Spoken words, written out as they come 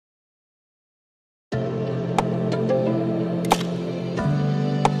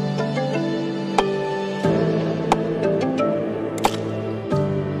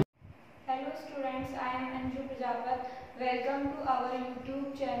Welcome to our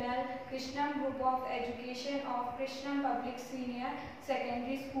YouTube channel Krishanam Group of Education of Krishanam Public Senior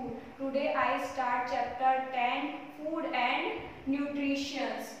Secondary School. Today I start chapter 10 Food and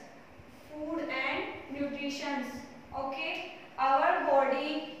Nutrition. Food and Nutrition. Okay, our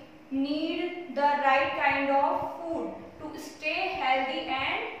body need the right kind of food to stay healthy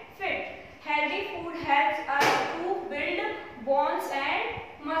and fit. Healthy food helps us to build bones and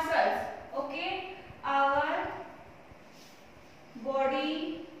muscles. Okay, our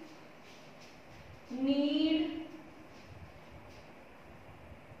body need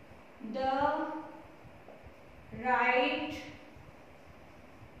the right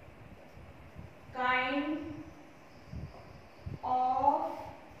kind of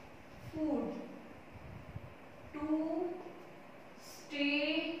food to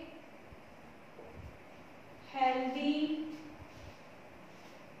stay healthy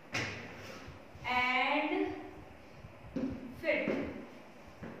and fit.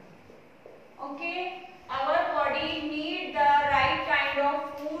 Okay, our body need the right kind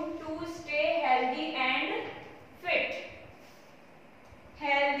of food to stay healthy and fit.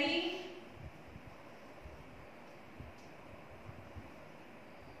 Healthy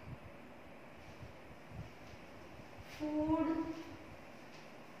food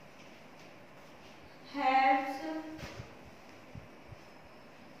helps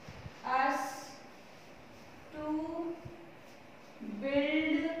us to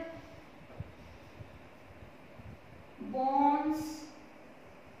build bones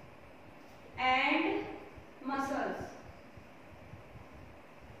and muscles.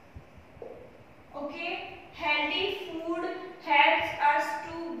 Okay, healthy food helps us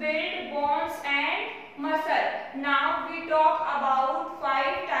to build bones and muscle. Now we talk about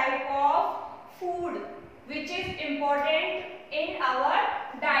 5 types of food which is important in our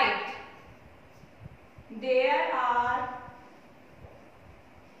diet. There are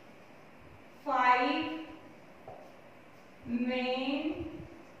 5 main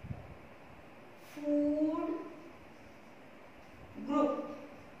food group.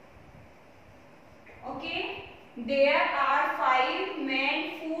 Okay, there are 5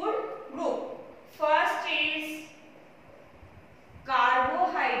 main food group. First is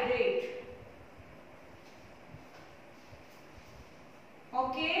carbohydrate.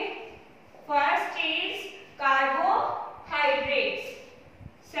 Okay, first is carbohydrates.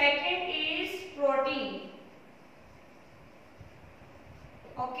 Second is protein.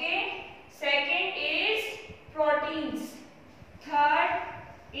 Okay, second is proteins. Third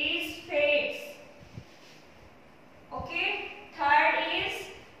is fats. Okay, third is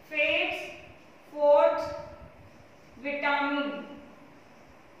fats. Fourth, vitamin.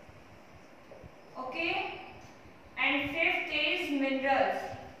 Okay, and fifth is minerals.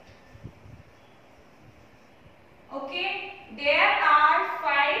 Okay, there are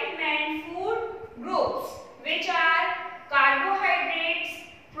 5 main food groups which are carbohydrates,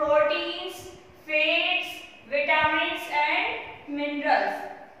 proteins, fats, vitamins and minerals.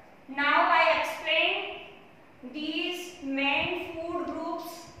 Now I explain these main food groups.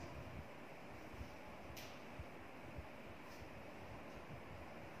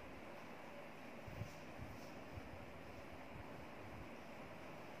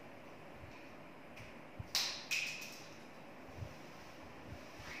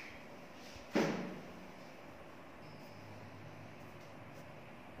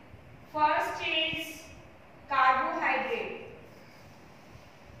 First is carbohydrate.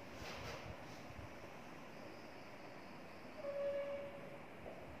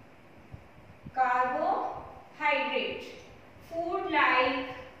 Carbohydrate. Food like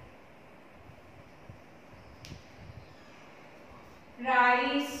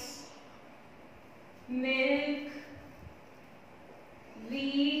rice, milk,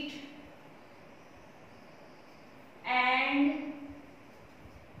 wheat and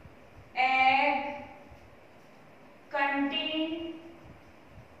egg contain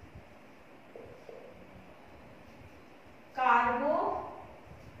carbohydrate.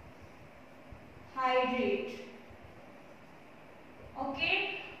 Okay,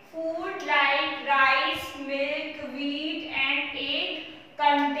 food like rice, milk, wheat and egg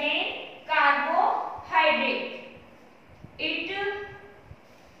contain carbohydrate. It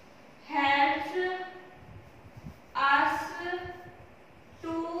helps us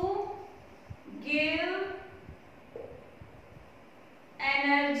to give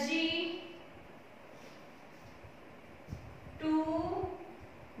energy to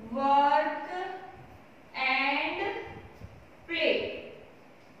work and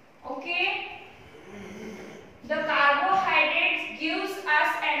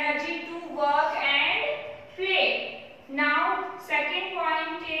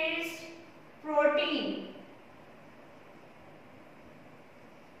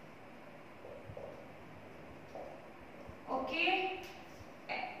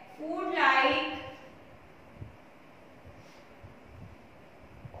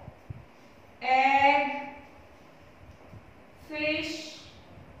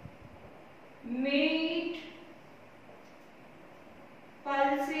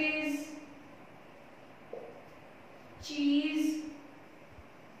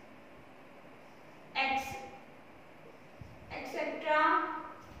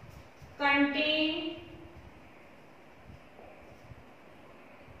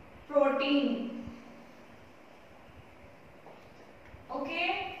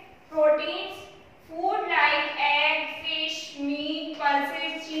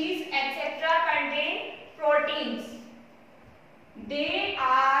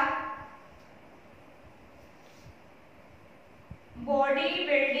body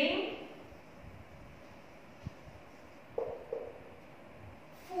building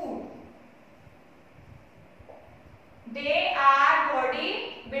food. They are body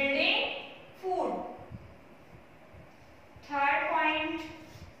building food. Third point,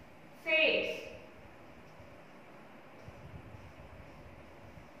 fats.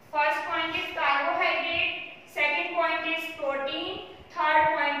 First point is carbohydrate, second point is protein, third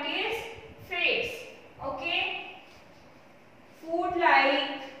point is fats. Okay? Food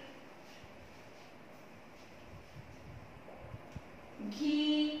like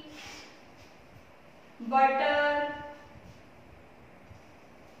ghee, butter,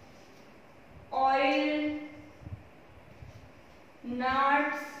 oil,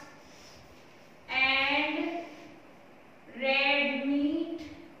 nuts and red meat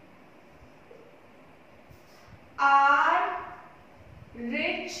are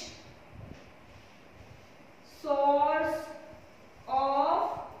rich source of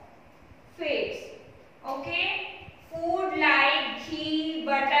fats. Okay? Food like ghee,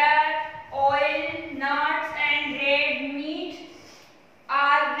 butter, oil, nuts and red meat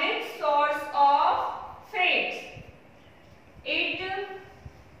are rich source of fats. It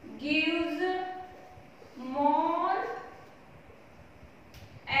gives more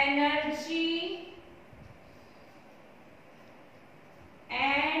energy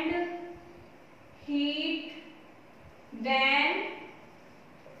and heat than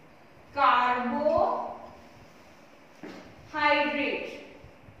carbohydrate.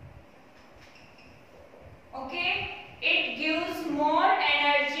 Okay? It gives more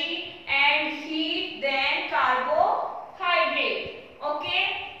energy and heat than carbohydrate. Okay?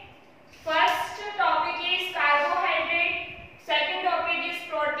 First topic is carbohydrate, second topic is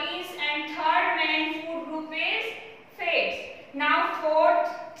proteins and third main food group is fats. Now fourth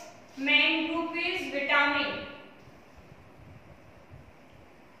main group is vitamin.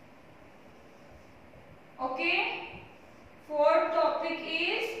 Okay? Fourth topic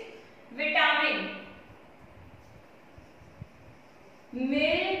is vitamin.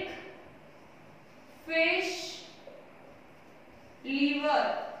 Milk, fish,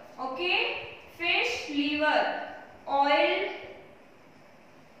 liver. Okay? Fish, liver, oil,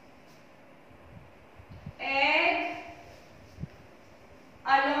 egg,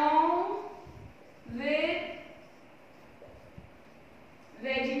 along with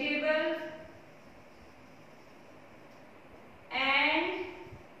vegetable and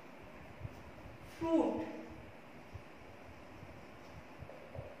fruit.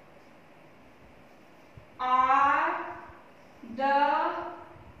 Are the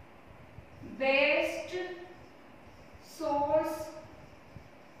best source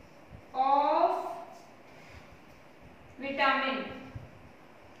of vitamin.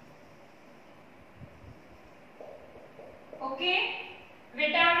 Okay?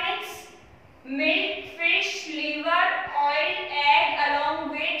 Vitamins, milk, fish, liver, oil, egg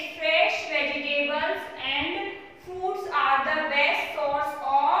along with fresh vegetables and fruits are the best source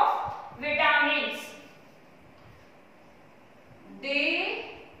of vitamins.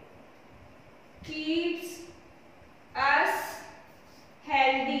 They keeps us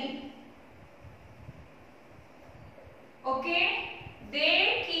healthy. Okay?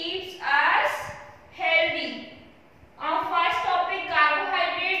 They keeps us healthy. Our first topic,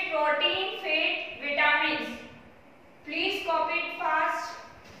 carbohydrate, protein, fat, vitamins.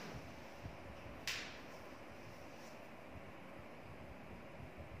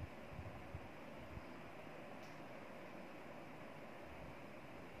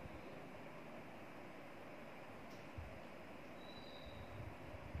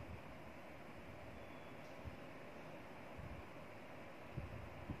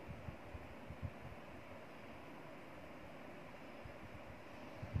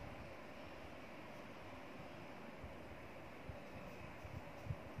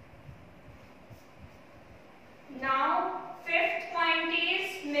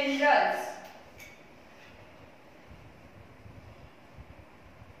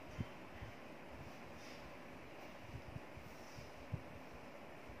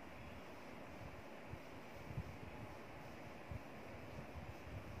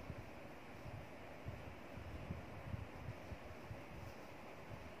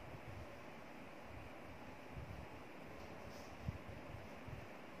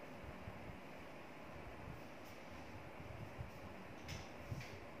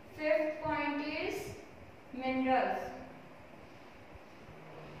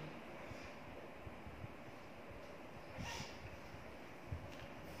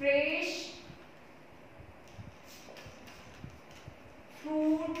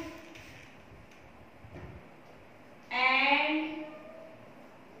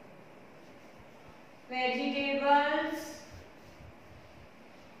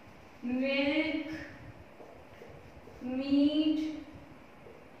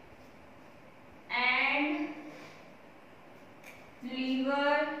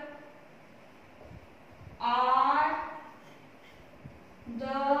 liver are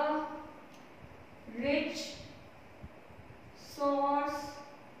the rich source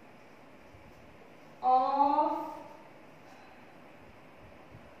of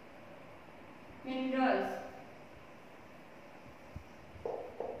minerals.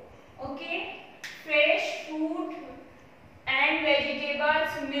 Okay, fresh fruit and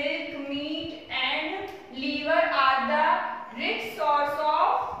vegetables, milk, meat and liver are the rich source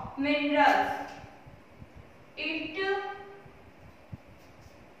of minerals. It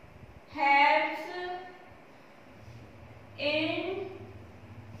helps in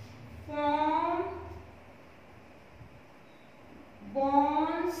form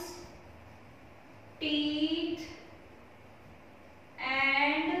bones, teeth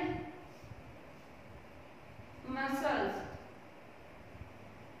and muscles.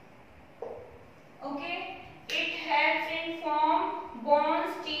 Okay, it helps in form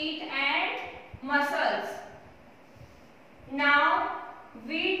bones, teeth and muscles. Now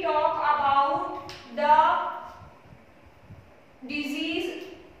we talk about the disease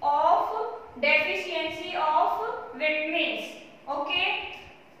of deficiency of vitamins. Okay,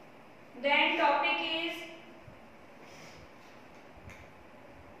 then topic is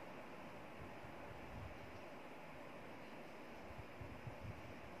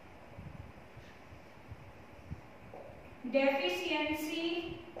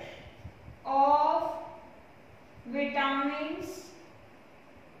deficiency of vitamins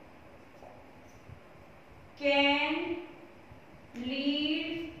can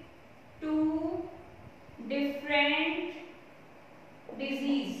lead to different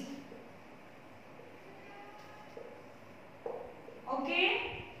disease.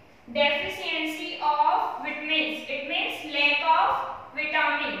 Okay, deficiency of vitamins, it means lack of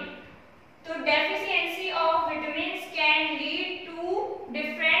vitamin. So deficiency of vitamins can lead to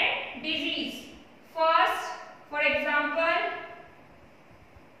different disease. First, for example,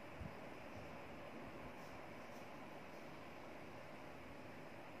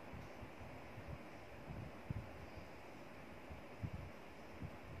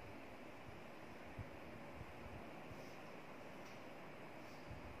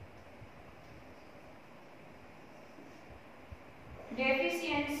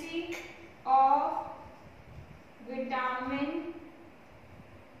 deficiency of vitamin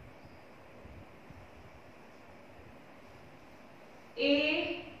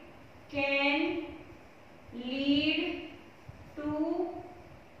A can lead to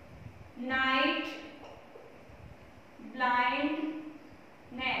night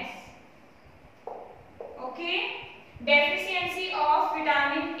blindness. Okay, deficiency of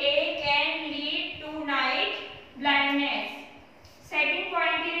vitamin A can lead to night blindness. Second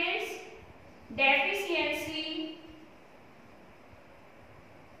point is deficiency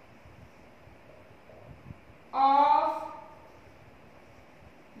of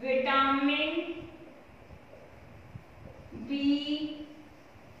vitamin B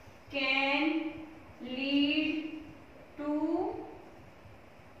can lead to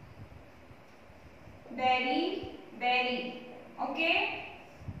beriberi. Okay,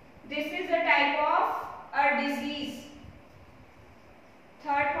 this is a type of a disease.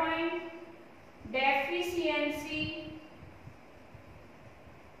 Third point, deficiency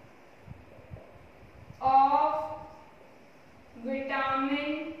of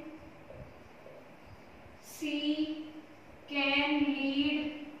vitamin C can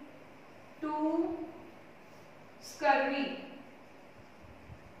lead to scurvy.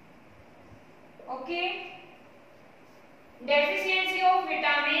 Okay, deficiency of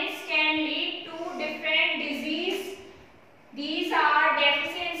vitamins can lead to different disease. These are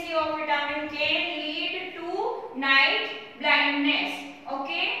deficiency of vitamin can lead to night blindness.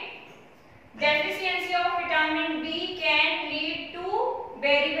 Okay, deficiency of vitamin B can lead to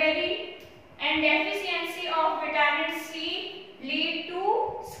beriberi and deficiency of vitamin C lead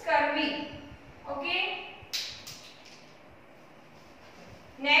to scurvy. Okay,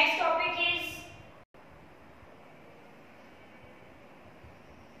 next topic is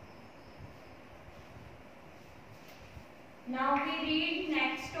now we read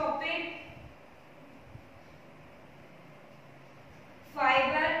next topic,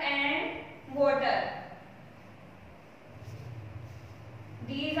 fiber and water.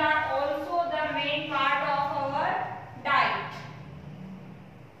 These are also the main part of our diet.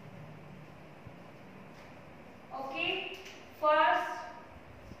 Okay, first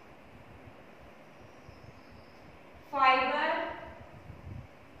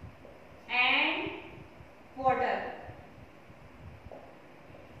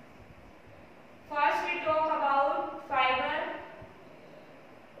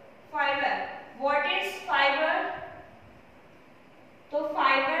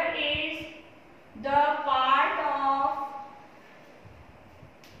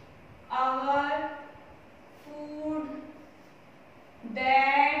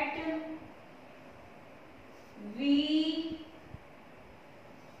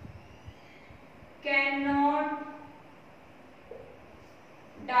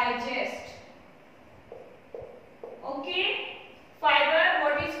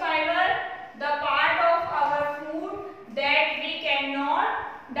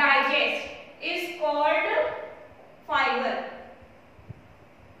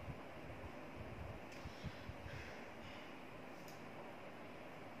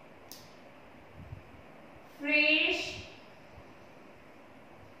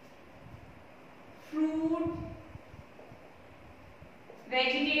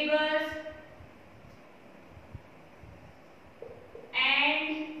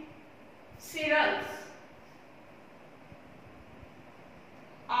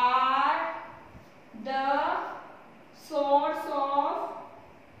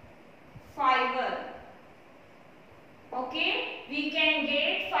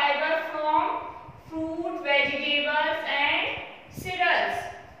get fiber from fruit, vegetables and cereals.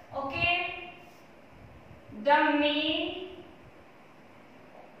 Okay. The main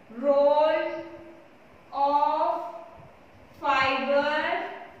role of fiber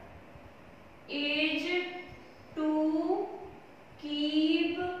is to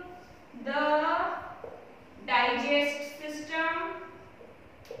keep the digestive system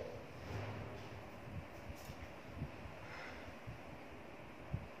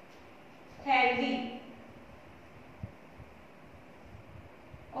healthy.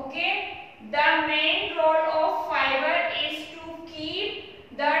 Okay, the main role of fiber is to keep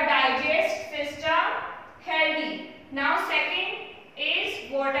the digestive system healthy. Now second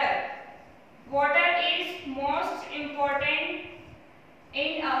is water. Water is most important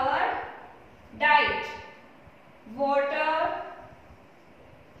in our diet. Water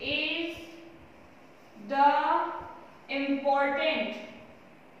is the important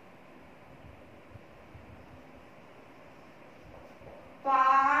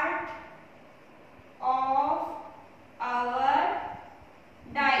part of our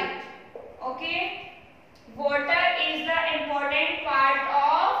diet. Okay, water is the important part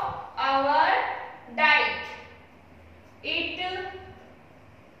of our diet. It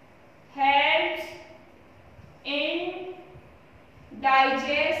helps in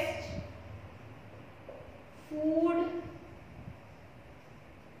digest food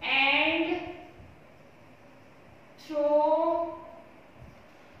and throw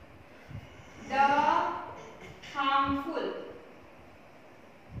the harmful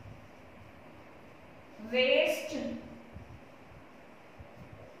waste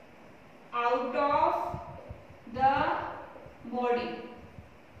out of the body.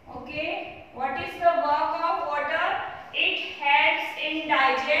 Okay, what is the work of water? It helps in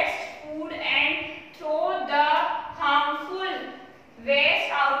digest food and throw the harmful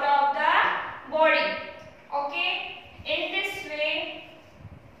waste out of the body. Okay, in this way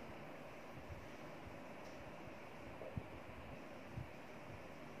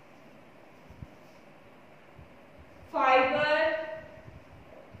fiber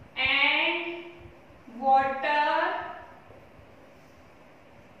and water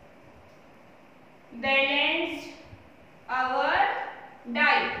balance our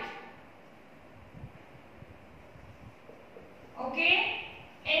diet. Okay,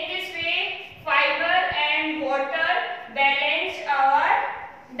 in this way fiber and water balance our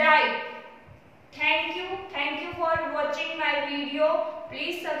diet. Thank you for watching my video.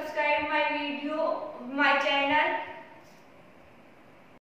 Please subscribe my channel.